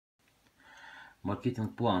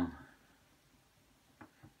Маркетинг план.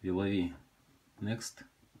 Vilavi Next.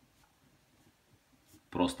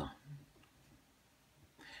 Просто.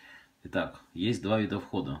 Итак, есть два вида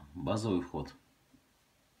входа. Базовый вход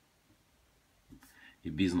и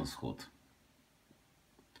бизнес-вход.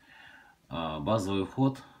 Базовый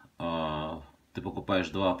вход. Ты покупаешь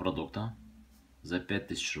два продукта за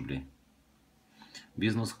 5000 рублей.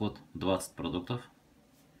 Бизнес-вход 20 продуктов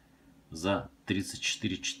за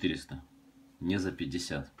 34 400. Не за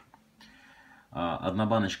 50. Одна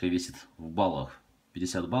баночка весит в баллах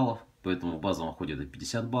 50 баллов, поэтому в базовом ходе это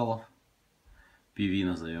 50 баллов. PV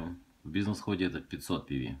назовем. В бизнес-ходе это 500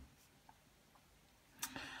 PV.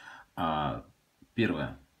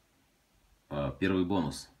 Первый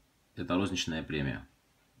бонус – это розничная премия.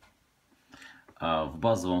 В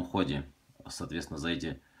базовом ходе, соответственно, за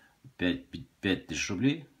эти 5000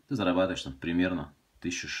 рублей ты зарабатываешь примерно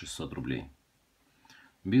 1600 рублей.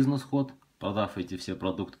 Бизнес-ход, продав эти все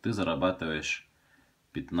продукты, ты зарабатываешь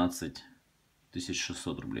 15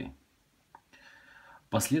 600 рублей.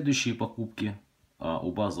 Последующие покупки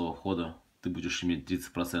у базового входа ты будешь иметь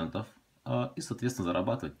 30% и, соответственно,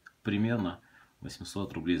 зарабатывать примерно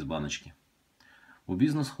 800 рублей с баночки. У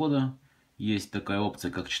бизнес-хода есть такая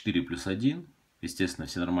опция, как 4+1. Естественно,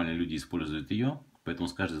 все нормальные люди используют ее, поэтому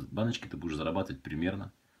с каждой баночки ты будешь зарабатывать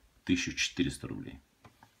примерно 1400 рублей.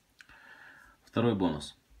 Второй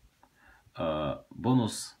бонус.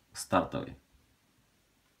 Бонус стартовый.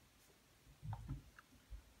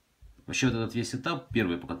 Вообще вот этот весь этап,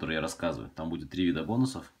 первый, по которому я рассказываю, там будет 3 вида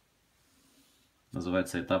бонусов.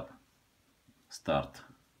 Называется этап старт.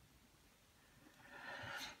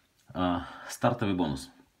 Стартовый бонус.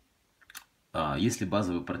 Если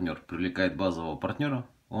базовый партнер привлекает базового партнера,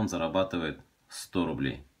 он зарабатывает 100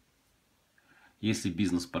 рублей. Если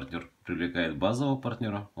бизнес-партнер привлекает базового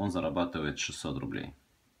партнера, он зарабатывает 600 рублей.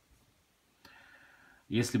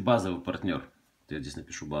 Если базовый партнер, я здесь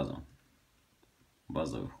напишу базовый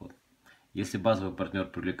вход. Если базовый партнер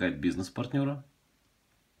привлекает бизнес-партнера,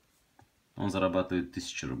 он зарабатывает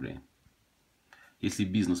 1000 рублей. Если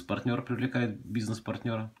бизнес-партнер привлекает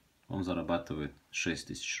бизнес-партнера, он зарабатывает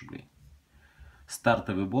 6000 рублей.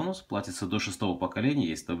 Стартовый бонус платится до 6-го поколения,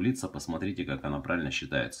 есть таблица, посмотрите, как она правильно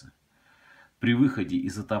считается. При выходе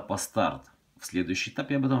из этапа старт в следующий этап,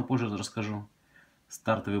 я об этом позже расскажу,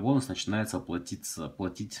 стартовый бонус начинается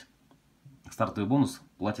стартовый бонус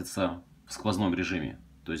платится в сквозном режиме,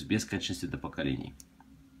 то есть без конечности до поколений.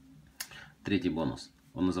 Третий бонус,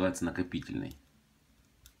 он называется накопительный.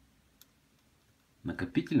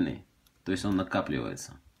 Накопительный, то есть он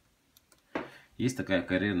накапливается. Есть такая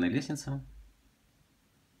карьерная лестница.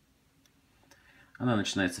 Она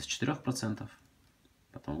начинается с 4%,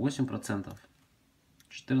 потом 8%,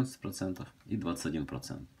 14% и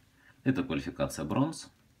 21%. Это квалификация бронз,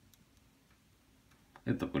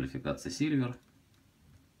 это квалификация silver,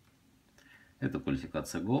 это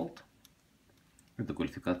квалификация gold, это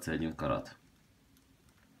квалификация 1 карат.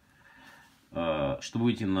 Чтобы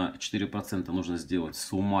выйти на 4%, нужно сделать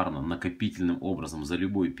суммарно накопительным образом за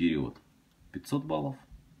любой период 500 баллов,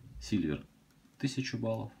 silver 1000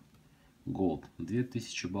 баллов, gold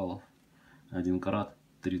 2000 баллов, 1 карат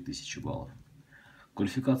 3000 баллов.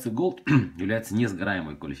 Квалификация Gold является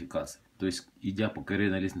несгораемой квалификацией. То есть, идя по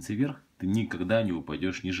карьерной лестнице вверх, ты никогда не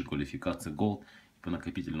упадешь ниже квалификации Gold и по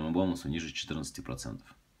накопительному бонусу ниже 14%.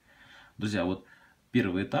 Друзья, вот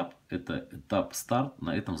первый этап, это этап старт,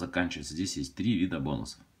 на этом заканчивается. Здесь есть 3 вида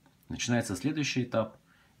бонусов. Начинается следующий этап,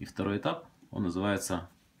 и второй этап, он называется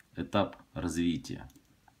этап развития.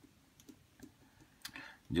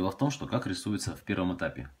 Дело в том, что как рисуется в первом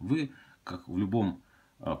этапе. Вы, как в любом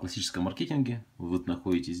классическом маркетинге, вы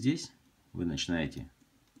находитесь здесь, вы начинаете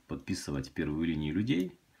подписывать первую линию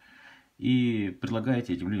людей и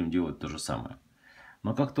предлагаете этим людям делать то же самое.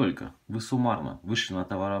 Но как только вы суммарно вышли на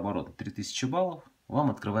товарооборот 3000 баллов,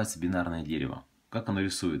 вам открывается бинарное дерево. Как оно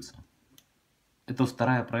рисуется? Это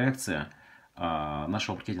вторая проекция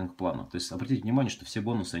нашего маркетинг-плана. То есть обратите внимание, что все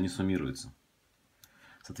бонусы, они суммируются.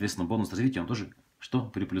 Соответственно, бонус развития, он тоже что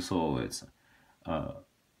приплюсовывается?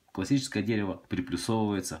 Классическое дерево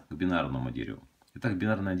приплюсовывается к бинарному дереву. Итак,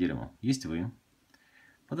 бинарное дерево. Есть вы.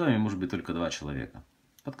 Под вами может быть только 2 человека.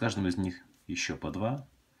 Под каждым из них еще по 2.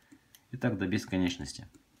 И так до бесконечности.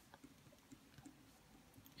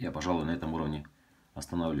 Я, пожалуй, на этом уровне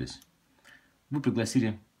остановлюсь. Вы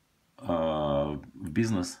пригласили в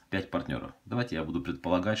бизнес 5 партнеров. Давайте я буду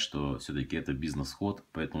предполагать, что все-таки это бизнес-ход,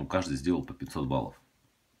 поэтому каждый сделал по 500 баллов.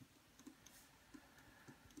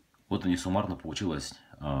 Вот они суммарно получилось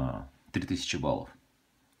 3000 баллов.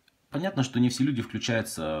 Понятно, что не все люди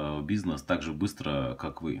включаются в бизнес так же быстро,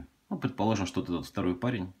 как вы. Ну, предположим, что этот второй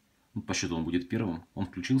парень, Ну, по счету он будет первым. Он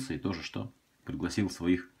включился и тоже что? Пригласил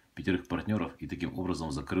своих 5 партнеров и таким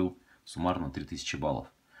образом закрыл суммарно 3000 баллов.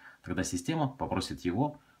 Тогда система попросит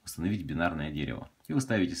его установить бинарное дерево. И вы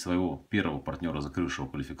ставите своего первого партнера, закрывшего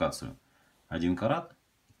квалификацию 1 карат,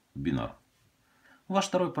 в бинар. Ваш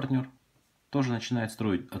второй партнер тоже начинает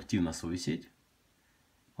строить активно свою сеть.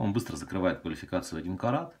 Он быстро закрывает квалификацию 1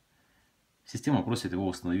 карат. Система просит его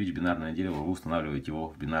установить бинарное дерево. Вы устанавливаете его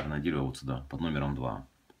в бинарное дерево вот сюда, под номером 2.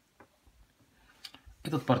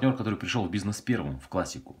 Этот партнер, который пришел в бизнес первым, в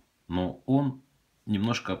классику, но он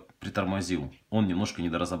немножко притормозил, он немножко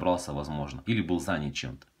недоразобрался, возможно, или был занят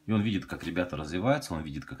чем-то. И он видит, как ребята развиваются, он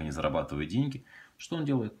видит, как они зарабатывают деньги. Что он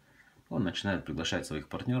делает? Он начинает приглашать своих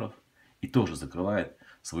партнеров и тоже закрывает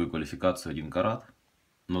свою квалификацию 1 карат.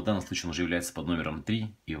 Но в данном случае он уже является под номером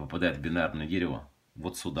 3 и попадает в бинарное дерево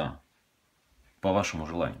вот сюда, по вашему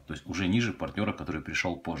желанию. То есть уже ниже партнера, который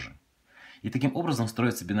пришел позже. И таким образом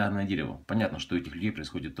строится бинарное дерево. Понятно, что у этих людей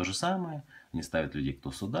происходит то же самое. Они ставят людей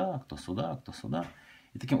кто сюда, кто сюда, кто сюда.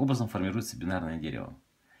 И таким образом формируется бинарное дерево.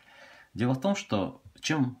 Дело в том, что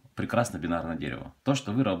чем прекрасно бинарное дерево? То,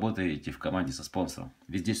 что вы работаете в команде со спонсором.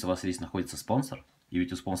 Ведь здесь у вас здесь находится спонсор. И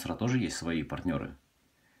ведь у спонсора тоже есть свои партнеры.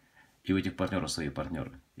 И у этих партнеров свои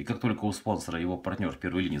партнеры. И как только у спонсора его партнер в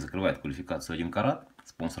первой линии закрывает квалификацию 1 карат,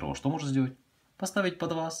 спонсор его что может сделать? Поставить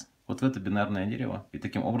под вас вот в это бинарное дерево. И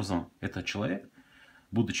таким образом этот человек,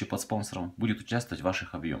 будучи под спонсором, будет участвовать в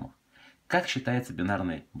ваших объемах. Как считается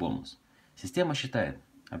бинарный бонус? Система считает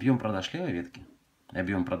объем продаж левой ветки,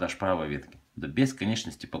 объем продаж правой ветки до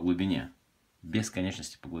бесконечности по глубине.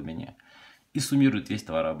 Бесконечности по глубине. И суммирует весь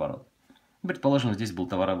товарооборот. Предположим, здесь был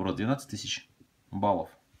товарооборот 12 тысяч баллов.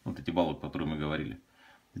 Вот эти баллы, о которых мы говорили.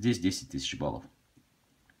 Здесь 10 тысяч баллов.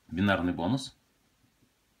 Бинарный бонус –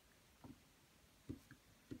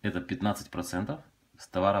 это 15% с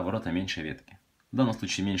товарооборота меньшей ветки. В данном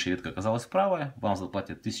случае меньшая ветка оказалась правая. Вам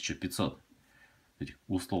заплатят 1500 этих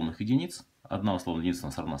условных единиц. Одна условная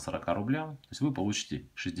единица равна 40 рублям. То есть вы получите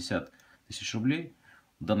 60 тысяч рублей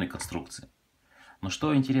в данной конструкции. Но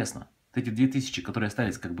что интересно, эти 2000, которые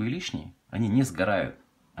остались как бы лишние, они не сгорают.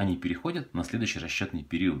 Они переходят на следующий расчетный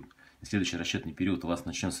период. И следующий расчетный период у вас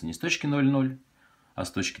начнется не с точки 0,0, а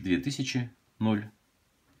с точки 2000, 0.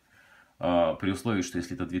 При условии, что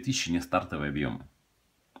если это 2000, не стартовые объемы.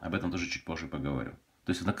 Об этом тоже чуть позже поговорю.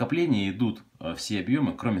 То есть в накоплении идут все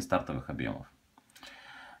объемы, кроме стартовых объемов.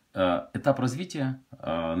 Этап развития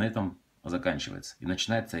на этом заканчивается. И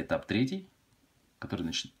начинается этап 3, который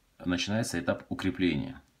начинается этап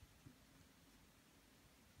укрепления.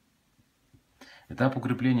 Этап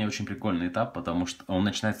укрепления очень прикольный этап, потому что он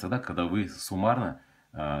начинается тогда, когда вы суммарно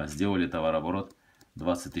сделали товарооборот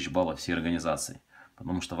 20 тысяч баллов всей организации.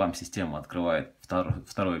 Потому что вам система открывает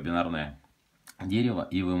второе бинарное дерево,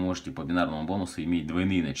 и вы можете по бинарному бонусу иметь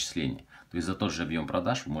двойные начисления. То есть за тот же объем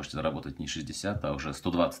продаж вы можете заработать не 60, а уже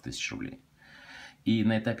 120 тысяч рублей. И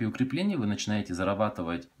на этапе укрепления вы начинаете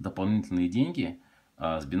зарабатывать дополнительные деньги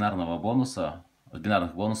с бинарных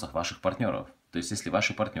бонусов ваших партнеров. То есть если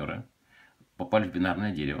ваши партнеры попали в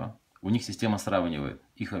бинарное дерево, у них система сравнивает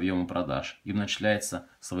их объемы продаж, им начисляются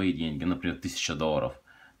свои деньги, например, $1000,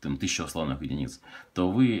 1000 условных единиц,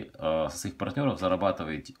 то вы со своих партнеров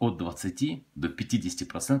зарабатываете от 20 до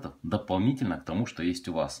 50% дополнительно к тому, что есть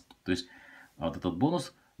у вас. То есть вот этот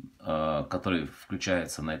бонус, который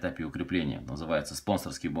включается на этапе укрепления, называется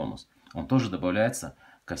спонсорский бонус, он тоже добавляется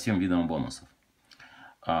ко всем видам бонусов.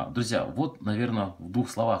 Друзья, вот, наверное, в 2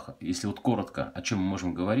 словах, если вот коротко, о чем мы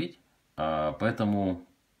можем говорить. Поэтому,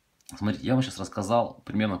 смотрите, я вам сейчас рассказал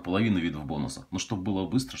примерно половину видов бонусов. Но чтобы было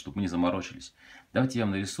быстро, чтобы мы не заморочились. Давайте я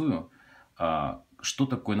вам нарисую, что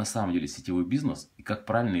такое на самом деле сетевой бизнес, и как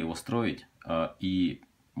правильно его строить, и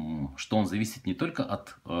что он зависит не только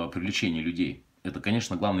от привлечения людей. Это,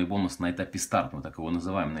 конечно, главный бонус на этапе старта, мы так его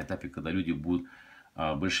называем, на этапе, когда люди будут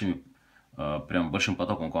прям большим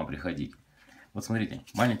потоком к вам приходить. Вот смотрите,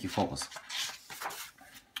 маленький фокус.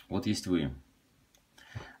 Вот есть вы.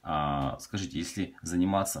 Скажите, если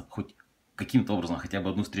заниматься хоть каким-то образом, хотя бы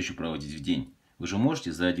одну встречу проводить в день, вы же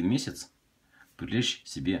можете за 1 месяц привлечь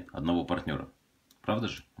себе одного партнера. Правда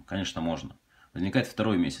же? Конечно, можно. Возникает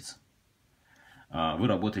 2-й месяц. Вы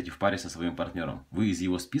работаете в паре со своим партнером. Вы из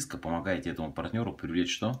его списка помогаете этому партнеру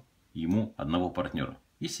привлечь что? Ему одного партнера.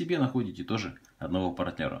 И себе находите тоже одного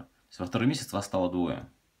партнера. То есть во 2-й месяц вас стало 2.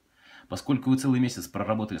 Поскольку вы целый месяц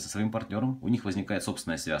проработали со своим партнером, у них возникает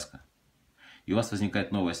собственная связка. И у вас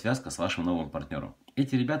возникает новая связка с вашим новым партнером.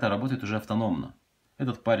 Эти ребята работают уже автономно.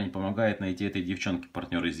 Этот парень помогает найти этой девчонке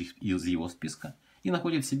партнера из его списка и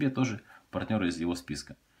находит себе тоже партнера из его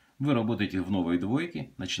списка. Вы работаете в новой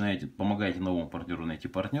двойке, помогаете новому партнеру найти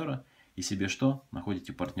партнера, И себе что?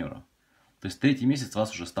 Находите партнера. То есть третий месяц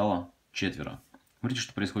вас уже стало 4. Смотрите,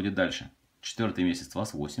 что происходит дальше. Четвертый месяц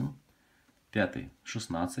вас 8. Пятый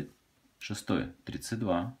 16. Шестой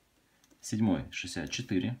 32. Седьмой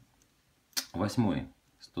 64. Восьмой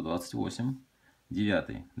 128.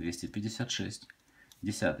 Девятый 256.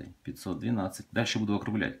 10 512. Дальше буду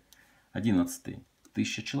округлять. 11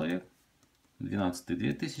 1000 человек. 12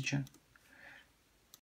 2000.